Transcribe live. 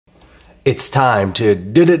It's time to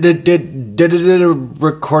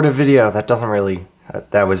record a video. That doesn't really,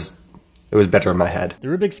 it was better in my head. The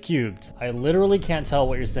Rubik's Cubed. I literally can't tell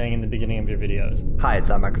what you're saying in the beginning of your videos. Hi, it's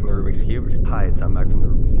Mac from the Rubik's Cubed. Hi, it's Mac from the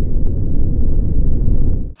Rubik's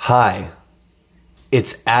Cube. Hi,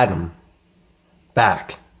 it's Adam,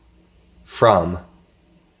 back from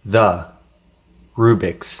the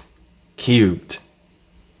Rubik's Cubed.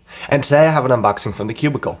 And today I have an unboxing from the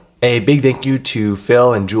Cubicle. A big thank you to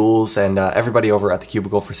Phil and Jules and everybody over at the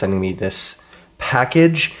Cubicle for sending me this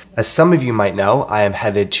package. As some of you might know, I am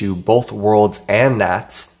headed to both Worlds and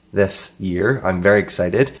Nats this year. I'm very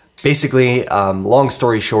excited. Basically, long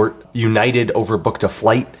story short, United overbooked a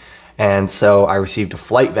flight, and so I received a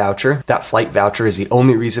flight voucher. That flight voucher is the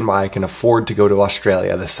only reason why I can afford to go to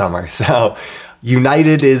Australia this summer. So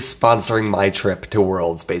United is sponsoring my trip to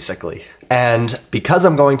Worlds, basically. And because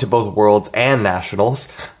I'm going to both Worlds and Nationals,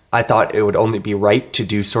 I thought it would only be right to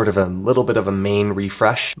do sort of a little bit of a main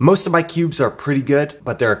refresh. Most of my cubes are pretty good,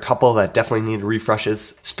 but there are a couple that definitely need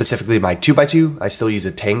refreshes. Specifically my 2x2, I still use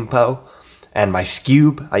a Tangpo. And my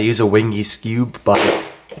Scube, I use a Wingy Scube, but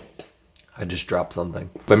I just dropped something.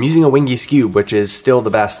 I'm using a Wingy Scube, which is still the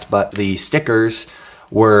best, but the stickers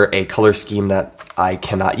were a color scheme that I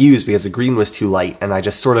cannot use because the green was too light, and I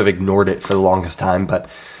just sort of ignored it for the longest time, but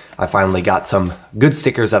I finally got some good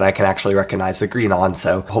stickers that I can actually recognize the green on,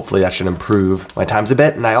 so hopefully that should improve my times a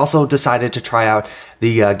bit. And I also decided to try out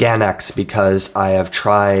the GAN X because I have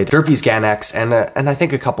tried Derpy's GAN X and I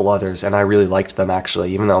think a couple others, and I really liked them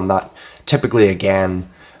actually, even though I'm not typically a GAN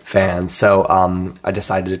fan. So I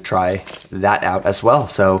decided to try that out as well.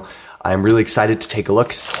 So I'm really excited to take a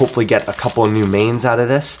look, hopefully get a couple of new mains out of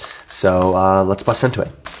this. So let's bust into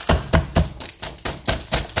it.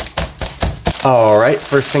 Alright,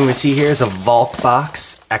 first thing we see here is a Valk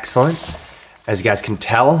box. Excellent. As you guys can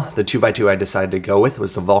tell, the 2x2 I decided to go with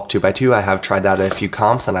was the Valk 2x2. I have tried that at a few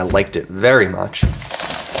comps and I liked it very much.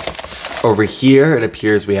 Over here, it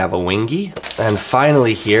appears we have a Wingy. And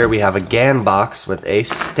finally here, we have a GAN box with a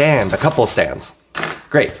stand, a couple stands.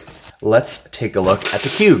 Great. Let's take a look at the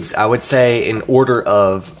cubes. I would say in order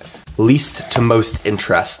of least to most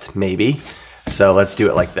interest, maybe. So let's do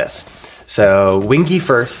it like this. So Wingy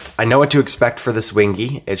first. I know what to expect for this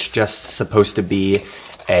Wingy. It's just supposed to be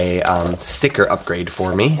a sticker upgrade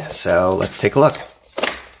for me. So let's take a look.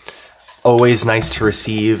 Always nice to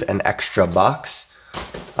receive an extra box.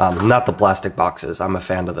 Not the plastic boxes. I'm a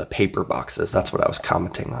fan of the paper boxes. That's what I was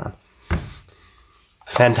commenting on.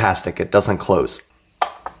 Fantastic. It doesn't close.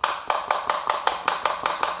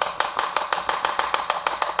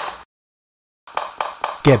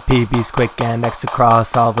 Get PBs quick and extra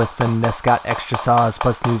cross, all with finesse, got extra sauce,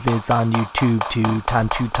 plus new vids on YouTube too. Time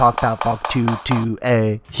to talk about Valk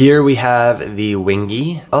 2-2A. Here we have the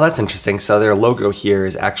Wingy. Oh, that's interesting. So their logo here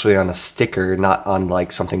is actually on a sticker, not on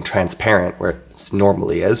like something transparent where it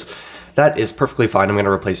normally is. That is perfectly fine. I'm going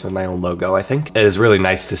to replace it with my own logo, I think. It is really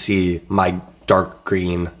nice to see my dark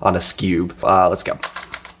green on a Scube. Let's go.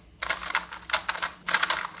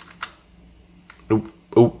 Oop,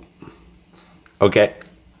 oop. Okay.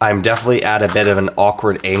 I'm definitely at a bit of an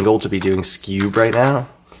awkward angle to be doing Scube right now.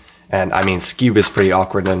 And I mean, Scube is pretty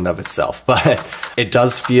awkward in and of itself, but it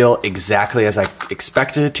does feel exactly as I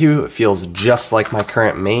expected it to. It feels just like my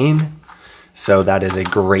current main. So that is a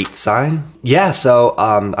great sign. Yeah, so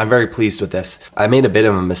I'm very pleased with this. I made a bit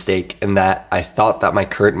of a mistake in that I thought that my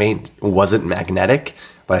current main wasn't magnetic,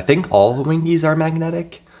 but I think all the Wingies are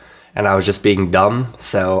magnetic. And I was just being dumb,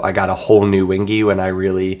 so I got a whole new Wingy when I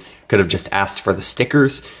really could have just asked for the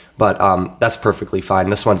stickers, but that's perfectly fine.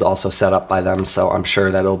 This one's also set up by them, so I'm sure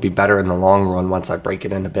that it'll be better in the long run once I break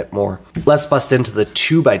it in a bit more. Let's bust into the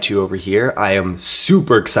 2x2 over here. I am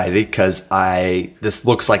super excited because this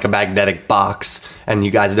looks like a magnetic box, and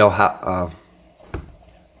you guys know how...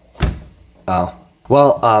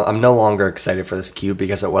 Well, I'm no longer excited for this cube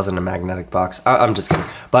because it wasn't a magnetic box. I'm just kidding.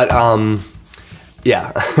 But,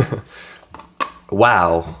 yeah.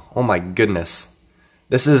 Wow. Oh my goodness.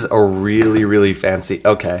 This is a really, really fancy...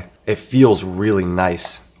 Okay. It feels really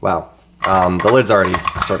nice. Wow. The lid's already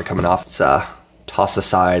sort of coming off. Let's toss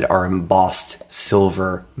aside our embossed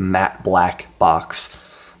silver matte black box.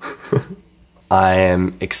 I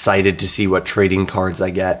am excited to see what trading cards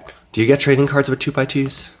I get. Do you get trading cards with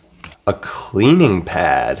 2x2s? A cleaning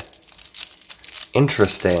pad.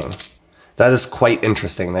 Interesting. That is quite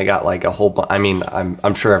interesting. They got like a whole bunch. I mean,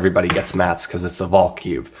 I'm sure everybody gets mats because it's a Valk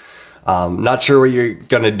cube. Not sure what you're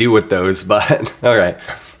gonna do with those, but all right.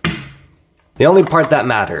 The only part that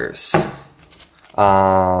matters.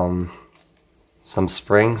 Some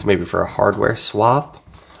springs, maybe for a hardware swap.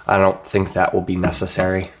 I don't think that will be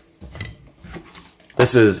necessary.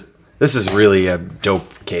 This is This is really a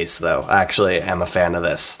dope case though. I actually am a fan of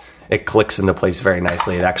this. It clicks into place very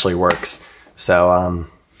nicely. It actually works. So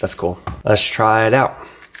that's cool. Let's try it out.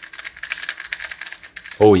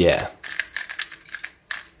 Oh yeah.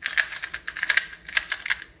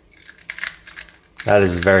 That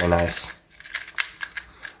is very nice.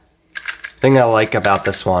 Thing I like about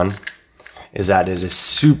this one is that it is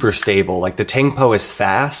super stable. Like the Tangpo is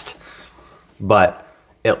fast, but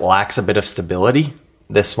it lacks a bit of stability.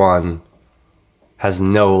 This one has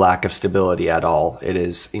no lack of stability at all. It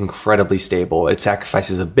is incredibly stable. It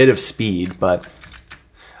sacrifices a bit of speed, but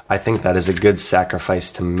I think that is a good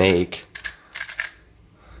sacrifice to make.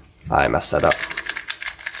 I messed that up.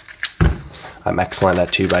 I'm excellent at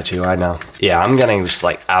 2x2, I know. Yeah, I'm getting just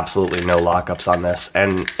like absolutely no lockups on this,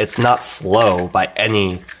 and it's not slow by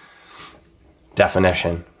any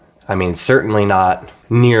definition. I mean, certainly not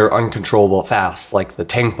near uncontrollable fast like the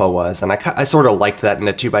Tangpo was, and I sort of liked that in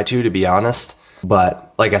a 2x2 to be honest,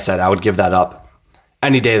 but like I said, I would give that up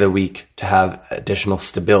any day of the week to have additional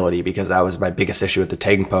stability, because that was my biggest issue with the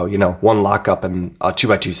Tangpo. You know, one lockup and a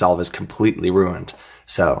 2x2 solve is completely ruined.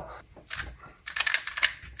 So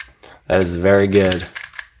that is very good.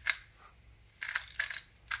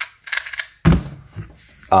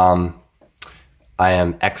 I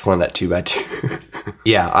am excellent at 2x2.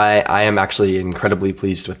 Yeah, I am actually incredibly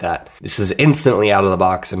pleased with that. This is instantly out of the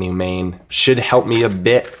box a new main. Should help me a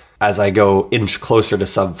bit as I go inch closer to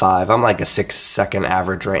sub 5. I'm like a 6-second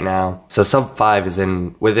average right now. So sub 5 is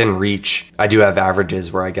within reach. I do have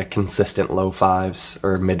averages where I get consistent low 5s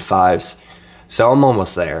or mid 5s. So I'm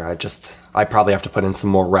almost there. I probably have to put in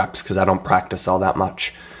some more reps because I don't practice all that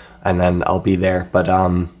much, and then I'll be there. But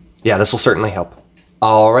yeah, this will certainly help.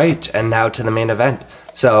 All right, and now to the main event.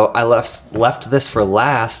 So I left this for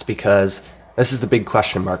last because this is the big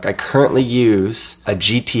question mark. I currently use a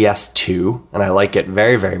GTS 2, and I like it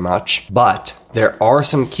very, very much. But there are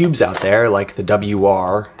some cubes out there, like the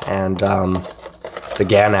WR and the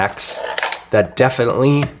GAN X, that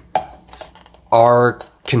definitely are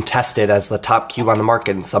contested as the top cube on the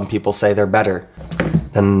market, and some people say they're better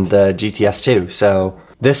than the GTS 2. So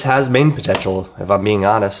this has main potential, if I'm being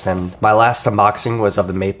honest, and my last unboxing was of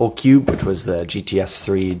the Maple Cube, which was the GTS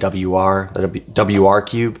 3 WR, the WR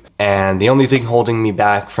Cube, and the only thing holding me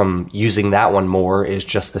back from using that one more is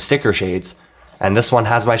just the sticker shades, and this one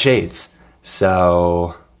has my shades,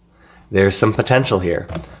 so there's some potential here.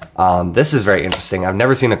 This is very interesting. I've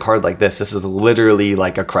never seen a card like this. This is literally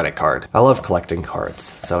like a credit card. I love collecting cards,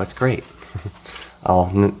 so it's great.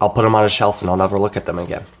 I'll put them on a shelf and I'll never look at them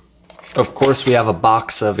again. Of course, we have a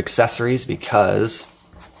box of accessories because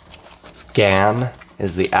GAN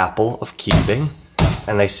is the Apple of cubing,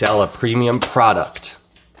 and they sell a premium product.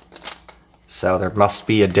 So there must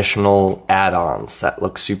be additional add-ons that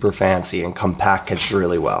look super fancy and come packaged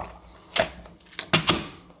really well.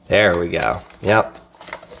 There we go. Yep.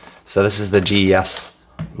 So this is the GES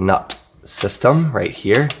nut system right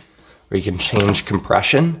here, where you can change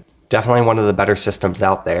compression. Definitely one of the better systems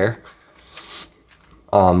out there.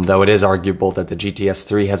 Though it is arguable that the GTS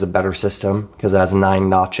 3 has a better system because it has 9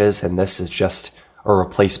 notches, and this is just a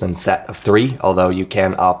replacement set of 3, although you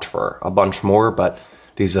can opt for a bunch more, but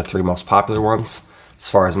these are the 3 most popular ones as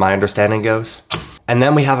far as my understanding goes. And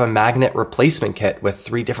then we have a magnet replacement kit with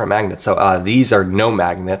 3 different magnets. So these are no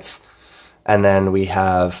magnets, and then we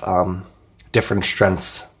have different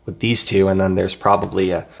strengths with these 2, and then there's probably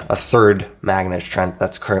a third magnet strength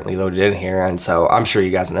that's currently loaded in here. And so I'm sure you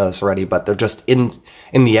guys know this already, but they're just in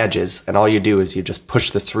the edges, and all you do is you just push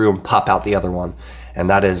this through and pop out the other one, and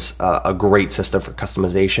that is a great system for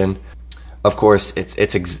customization. Of course,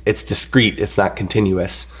 it's discrete, it's not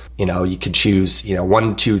continuous. You know, you could choose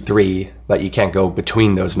 1, 2, 3, but you can't go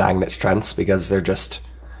between those magnet strengths because they're just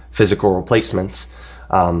physical replacements.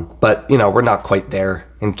 But we're not quite there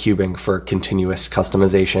in cubing for continuous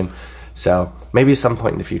customization. So maybe at some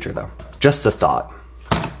point in the future though. Just a thought.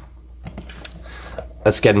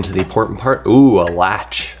 Let's get into the important part. Ooh, a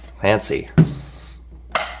latch. Fancy.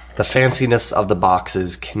 The fanciness of the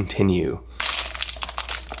boxes continue.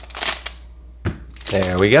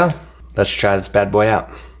 There we go. Let's try this bad boy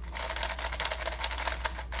out.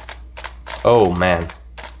 Oh man.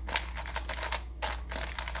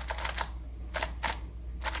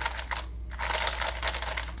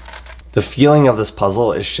 The feeling of this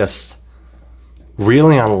puzzle is just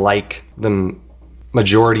really unlike the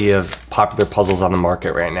majority of popular puzzles on the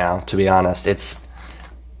market right now, to be honest. It's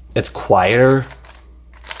quieter,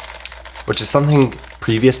 which is something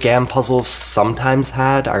previous GAN puzzles sometimes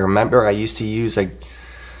had. I remember I used to use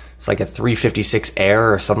It's like a 356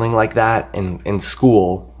 air or something like that in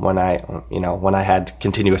school when I had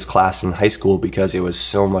continuous class in high school, because it was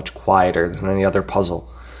so much quieter than any other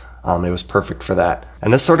puzzle. It was perfect for that.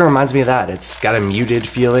 And this sort of reminds me of that. It's got a muted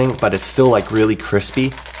feeling, but it's still like really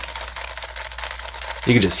crispy.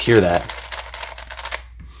 You can just hear that.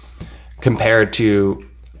 Compared to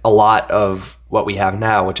a lot of what we have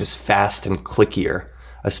now, which is fast and clickier.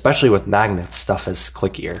 Especially with magnets, stuff is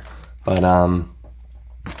clickier. But,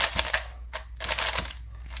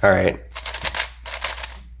 alright.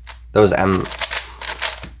 Those M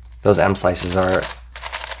slices are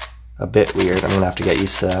a bit weird. I'm gonna have to get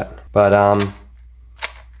used to that. But,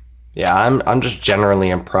 yeah, I'm just generally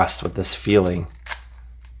impressed with this feeling.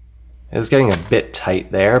 It's getting a bit tight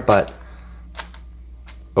there, but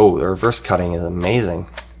oh, the reverse cutting is amazing.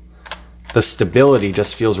 The stability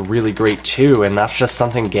just feels really great too, and that's just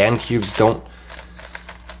something GAN cubes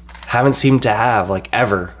haven't seemed to have, like,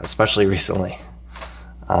 ever, especially recently.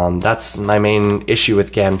 That's my main issue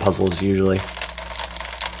with GAN puzzles usually.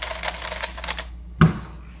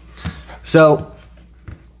 So,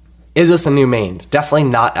 is this a new main? Definitely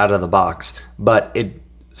not out of the box, but it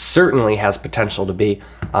certainly has potential to be.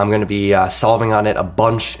 I'm going to be solving on it a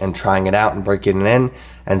bunch and trying it out and breaking it in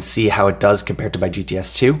and see how it does compared to my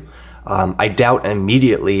GTS 2. I doubt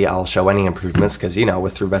immediately I'll show any improvements because, you know,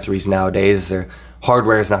 with 3x3s nowadays, their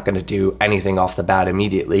hardware is not going to do anything off the bat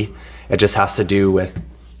immediately. It just has to do with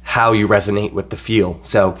how you resonate with the feel.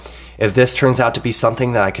 So if this turns out to be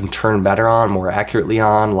something that I can turn better on, more accurately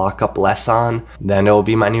on, lock up less on, then it will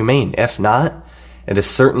be my new main. If not, it is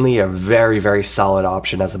certainly a very, very solid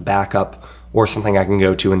option as a backup or something I can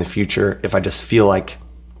go to in the future if I just feel like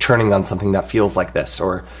turning on something that feels like this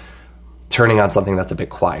or turning on something that's a bit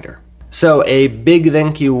quieter. So a big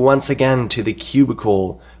thank you once again to the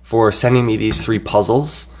Cubicle for sending me these 3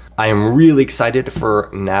 puzzles. I am really excited for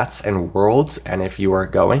Nats and Worlds, and if you are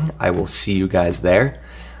going, I will see you guys there.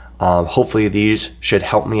 Hopefully these should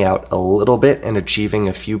help me out a little bit in achieving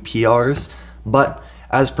a few PRs, but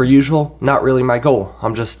as per usual, not really my goal.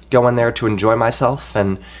 I'm just going there to enjoy myself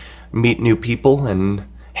and meet new people and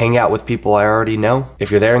hang out with people I already know.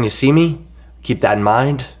 If you're there and you see me, keep that in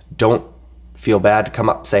mind. Don't feel bad to come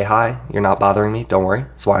up, say hi. You're not bothering me. Don't worry.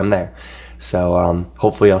 That's why I'm there. So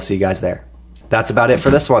hopefully I'll see you guys there. That's about it for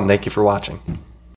this one. Thank you for watching.